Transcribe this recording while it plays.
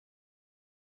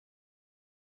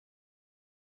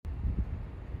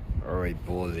Alright,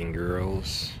 boys and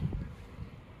girls,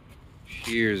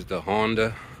 here's the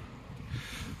Honda.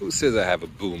 Who says I have a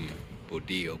boom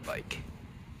Baodiao bike?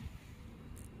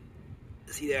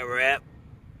 See that wrap?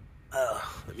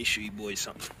 Let me show you boys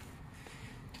something.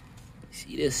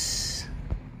 See this?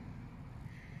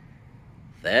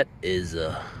 That is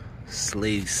a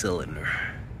slave cylinder.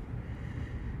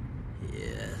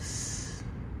 Yes.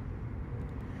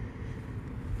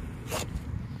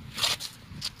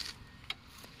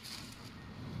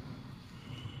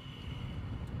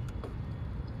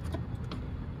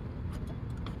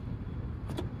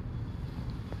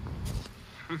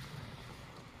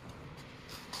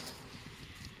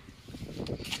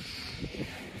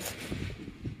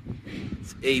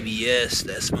 It's ABS,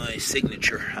 that's my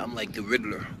signature. I'm like the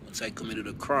Riddler. Once I committed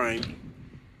a crime,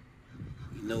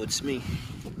 you know it's me.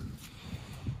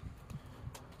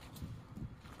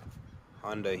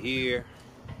 Honda here.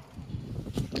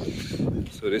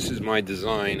 So this is my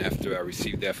design after I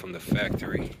received that from the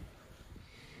factory.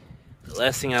 The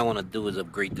last thing I want to do is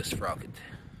upgrade this sprocket.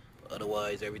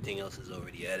 Otherwise, everything else is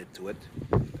already added to it.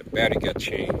 The battery got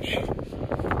changed.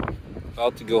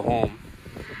 About to go home.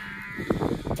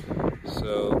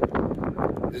 So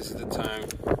this is the time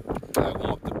that I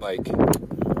warm up the bike.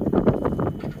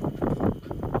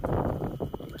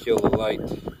 Kill the light.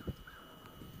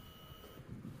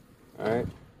 Alright.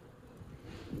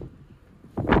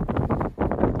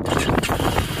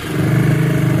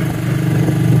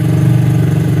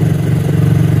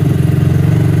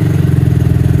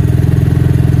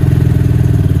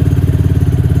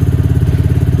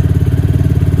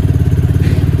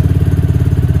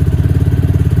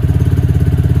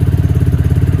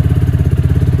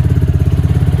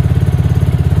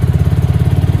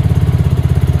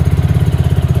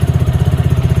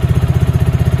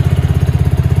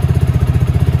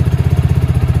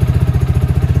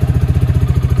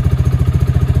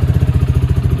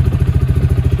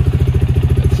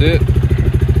 It.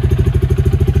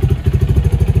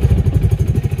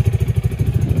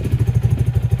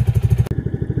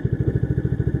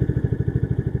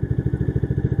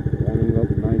 Warming up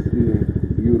nicely and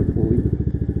beautifully.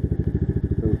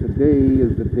 So today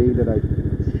is the day that I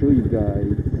show you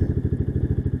guys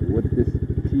what this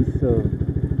piece of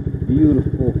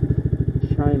beautiful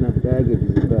China baggage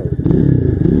is about.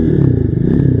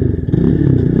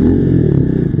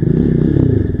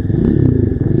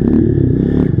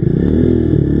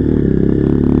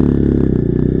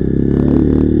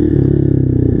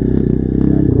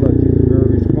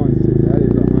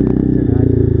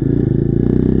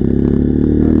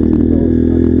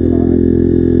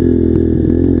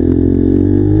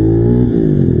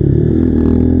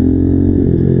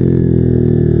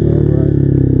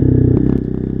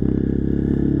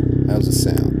 How's it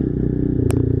sound?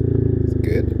 It's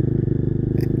good?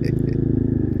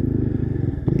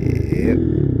 Yep.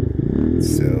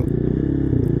 So,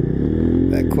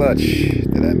 that clutch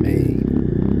that I made,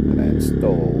 that I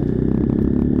installed,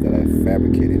 that I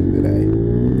fabricated,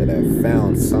 that I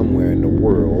found somewhere in the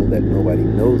world that nobody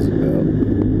knows about,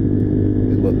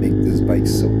 is what makes this bike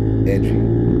so edgy.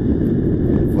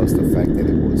 Plus the fact that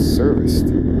it was serviced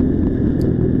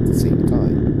at the same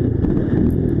time.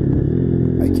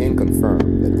 I can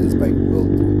confirm that this bike will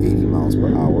do 80 miles per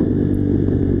hour,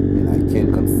 and I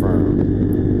can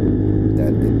confirm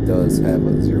that it does have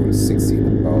a 0 to 60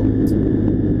 in about,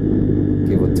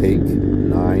 give or take,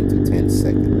 9 to 10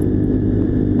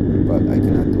 seconds. But I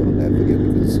cannot do it on that video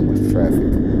because there's so much traffic,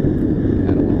 and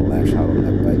I don't want to lash out on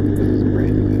that bike because it's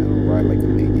brand new and I don't ride like a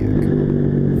maniac.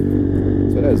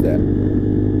 So that's that.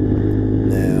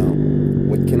 Now,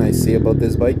 what can I say about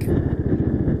this bike?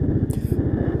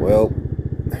 Well,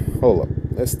 hold up,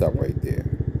 let's stop right there.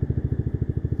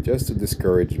 Just to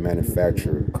discourage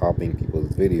manufacturers copying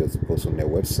people's videos to post on their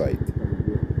website.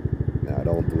 Now,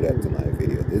 don't do that to my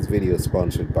video. This video is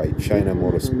sponsored by China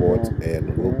Motorsports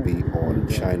and will be on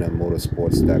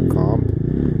chinamotorsports.com,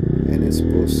 and it's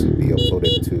supposed to be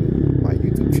uploaded to my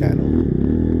YouTube channel,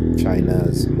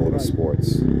 China's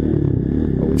Motorsports,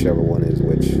 or whichever one is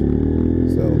which.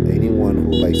 So anyone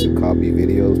who likes to copy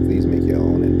videos, please make your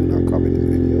own and do not copy this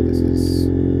video. This is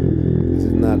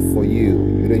not for you.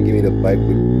 You didn't give me the bike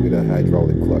with a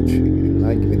hydraulic clutch. You did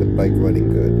not give me the bike running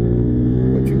good.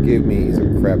 What you gave me is a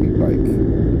crappy bike.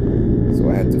 So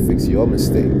I had to fix your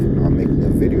mistake. I'm making a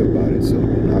video about it, so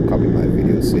do not copy my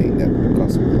video saying that the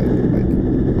customer liked the bike.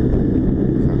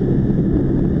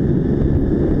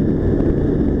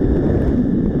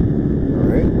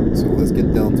 Alright, so let's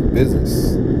get down to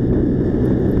business.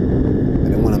 I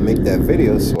didn't want to make that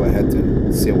video, so I had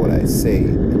to say what I say,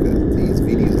 because these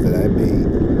videos that I made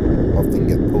often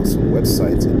get posted on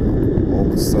websites, and all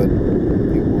of a sudden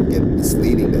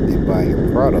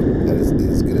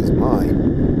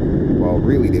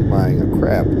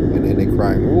crap, and then they're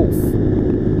crying wolf.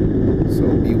 So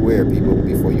beware, people,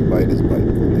 before you buy this bike,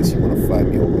 unless you want to fly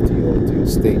me over to your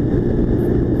state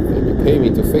and you pay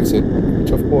me to fix it, which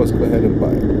of course, go ahead and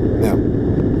buy it. Now,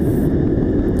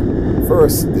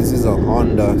 first, this is a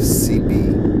Honda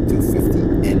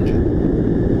CB250 engine.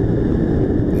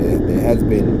 There has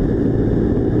been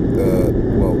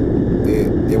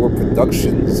there were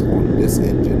productions on this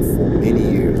engine for many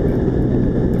years now.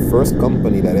 The first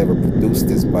company that ever produced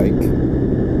this bike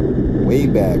way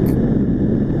back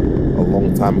a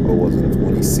long time ago was in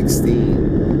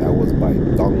 2016. That was by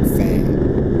Dongfeng,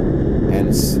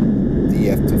 hence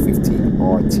DF250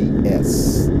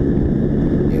 RTS.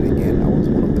 Yet again, I was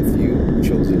one of the few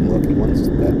chosen lucky ones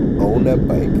that owned that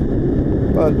bike,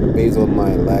 but based on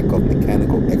my lack of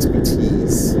mechanical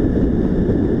expertise,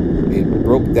 it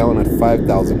broke down at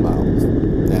 5,000 miles.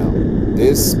 Now,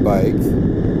 this bike,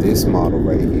 this model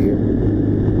right here,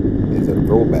 is a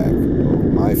throwback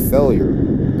of my failure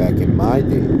back in my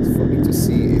days for me to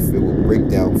see if it will break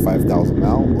down 5,000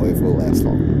 miles or if it will last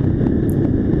long.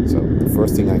 So, the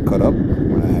first thing I cut up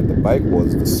when I had the bike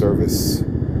was the service,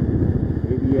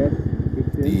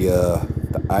 the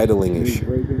idling issue.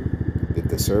 Did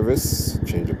the service,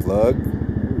 change the plug.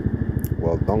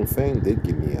 Well, Dongfeng did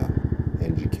give me a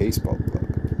NGK spark plug.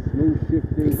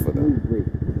 Good for them.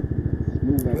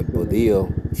 But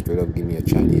Baodiao straight up give me a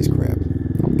Chinese crap.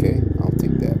 Okay, I'll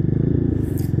take that.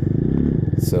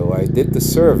 So I did the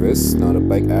service. Now the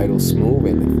bike idles smooth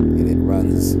and it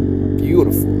runs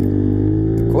beautifully.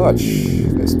 The clutch.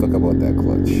 Let's talk about that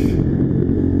clutch.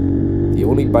 The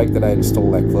only bike that I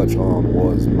installed that clutch on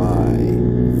was my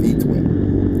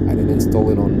V-twin. I didn't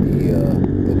install it on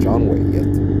the John Way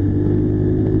yet,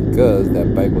 because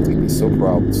that bike was giving me so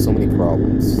many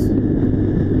problems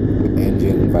with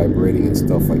engine vibrating and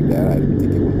stuff like that. I didn't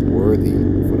think it was worthy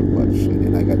for the clutch. And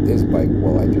then I got this bike.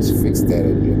 Well, I just fixed that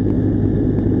engine,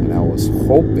 and I was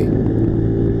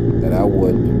hoping that I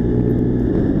would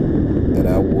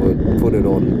put it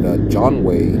on the John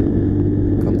Way.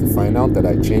 Come to find out that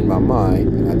I changed my mind,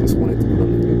 and I just wanted to put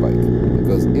on the new bike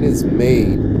because it is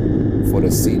made for the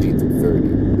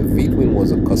CG230. The V-twin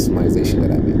was a customization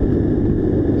that I made.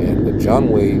 And the John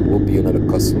Way will be another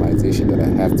customization that I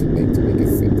have to make it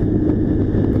fit.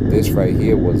 But this right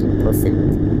here was a perfect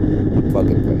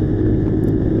plug and play.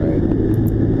 Right?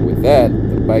 With that,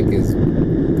 the bike is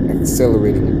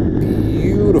accelerating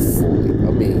beautifully.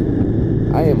 I mean,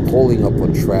 I am holding up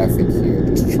on traffic here,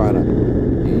 just trying to,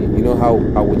 you know how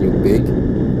when you're big,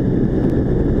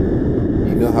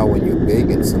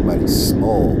 and somebody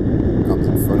small comes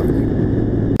in front of you,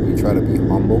 you try to be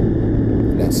humble,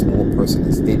 and that small person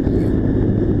is hitting you,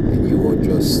 and you are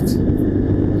just,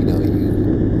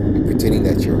 you're pretending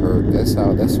that you're hurt. That's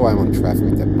why I'm on traffic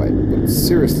with that bike. But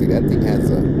seriously, that thing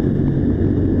has a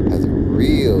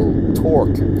real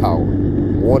torque power,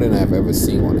 more than I've ever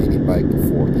seen on any bike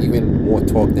before. Even more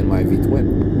torque than my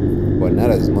V-twin, but not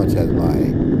as much as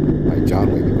my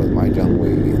John Way, because my John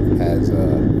Way has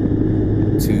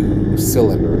 2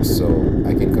 cylinders, so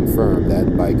I can confirm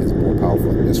that bike is more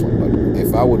powerful than this one. But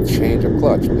if I would change a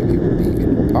clutch, maybe it would be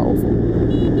even more powerful,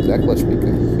 because that clutch makes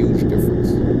a huge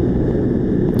difference.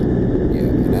 Yeah,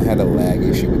 and I had a lag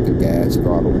issue with the gas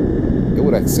throttle. It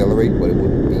would accelerate, but it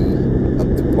wouldn't be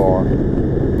up to par.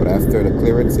 But after the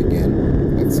clearance, again,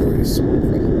 it accelerates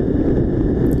smoothly.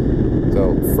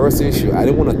 So first issue, I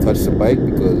didn't want to touch the bike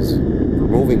because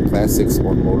removing plastics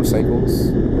on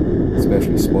motorcycles,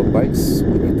 especially sport bikes,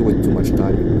 when you do it too much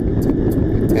time,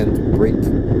 you tend to break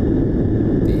the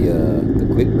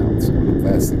clip mounts on the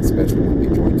plastic, especially when they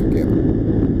join together.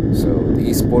 So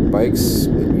these sport bikes,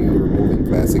 when you're removing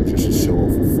plastic just to show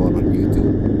off for fun on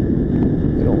YouTube,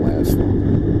 they don't last long. I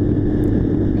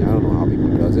mean, I don't know how people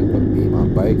does it, but me, my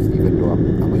bike, even though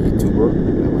I'm a YouTuber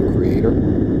and I'm a creator,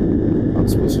 I'm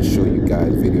supposed to show you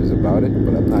guys videos about it,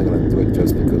 but I'm not going to do it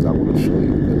just because I want to show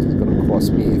you, because it's going to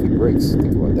cost me if it breaks.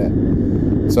 Think about that.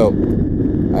 So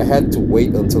I had to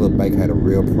wait until the bike had a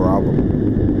real problem.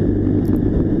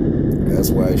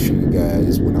 That's why I showed you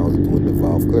guys when I was doing the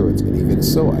valve clearance. And even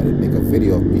so, I didn't make a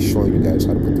video of me showing you guys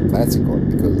how to put the plastic on,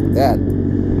 because that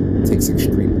takes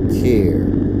extreme care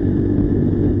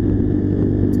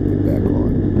to put back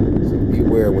on. So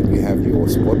beware when you have your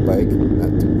sport bike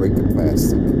not to break the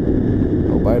plastic.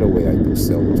 Oh, by the way, I do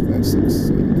sell those plastics,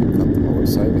 so you can come to my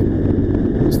website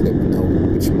and just let me know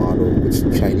which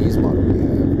Chinese model we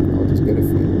have. I'll just get it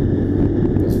for you.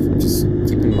 Just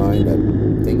keep in mind that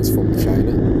things from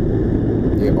China,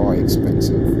 they are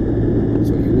expensive.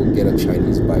 So you will get a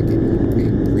Chinese bike and you will pay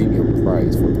a premium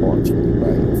price for parts when you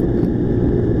buy it from me.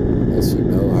 unless you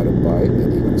know how to buy it,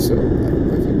 and even so, I don't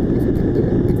know if you can do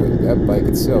it, because that bike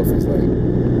itself is like,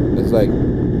 it's like,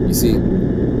 you see,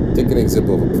 take an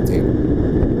example of a potato.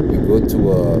 You go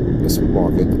to a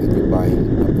supermarket and you're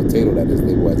buying a potato that is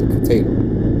labeled as a potato,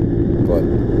 but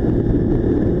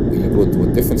when you go to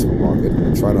a different supermarket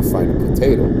and try to find a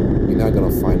potato, you're not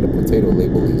going to find the potato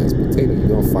labeling as potato. You're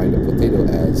going to find the potato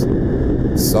as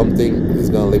something, it's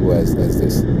going to label as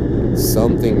this,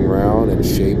 something round and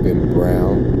shaped and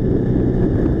brown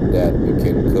that you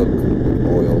can cook with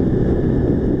oil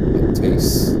and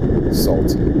taste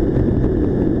salty.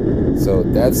 So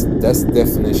that's the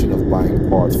definition of buying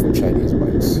parts for Chinese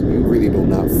bikes. You really do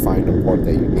not find the part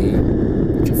that you need,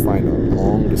 but you find a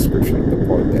long description of the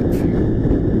part that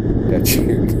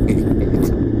you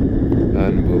need.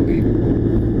 Unbelievable.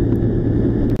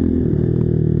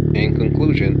 In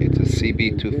conclusion, it's a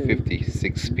CB250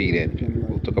 6-speed engine.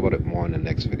 We'll talk about it more in the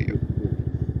next video.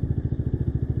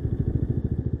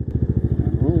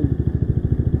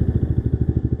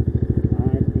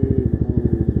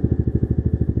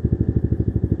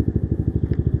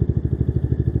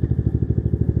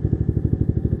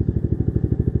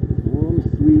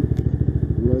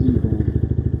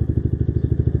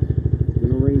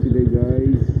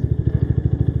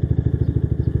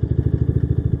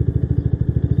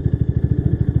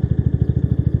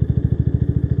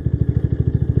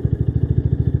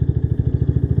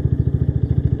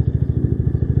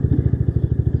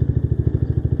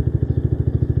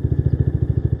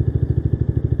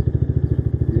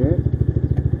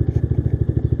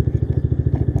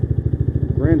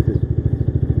 Granted,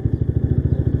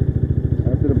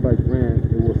 after the bike ran,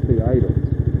 it will stay idle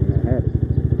when I had it.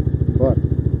 But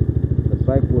the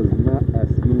bike was not as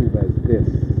smooth as this.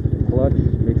 The clutch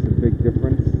makes a big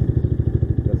difference.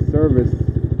 The service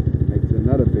makes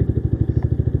another big difference.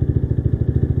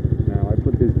 Now I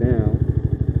put this down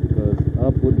because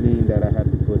up would mean that I had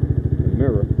to put the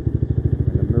mirror,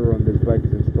 and the mirror on this bike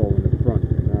is installed in the front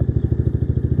and not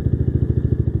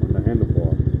on the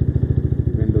handlebar.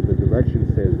 Even though the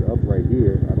direction says up right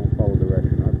here, I don't follow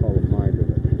direction, I follow my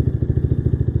direction.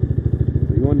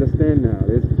 So you understand now,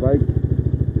 this bike,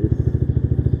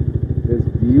 this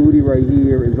beauty right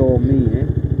here is all me, eh?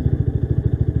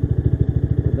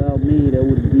 Without me, there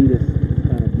wouldn't be this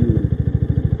kind of beauty.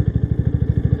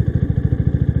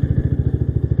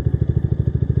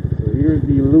 So here's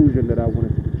the illusion that I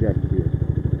wanted to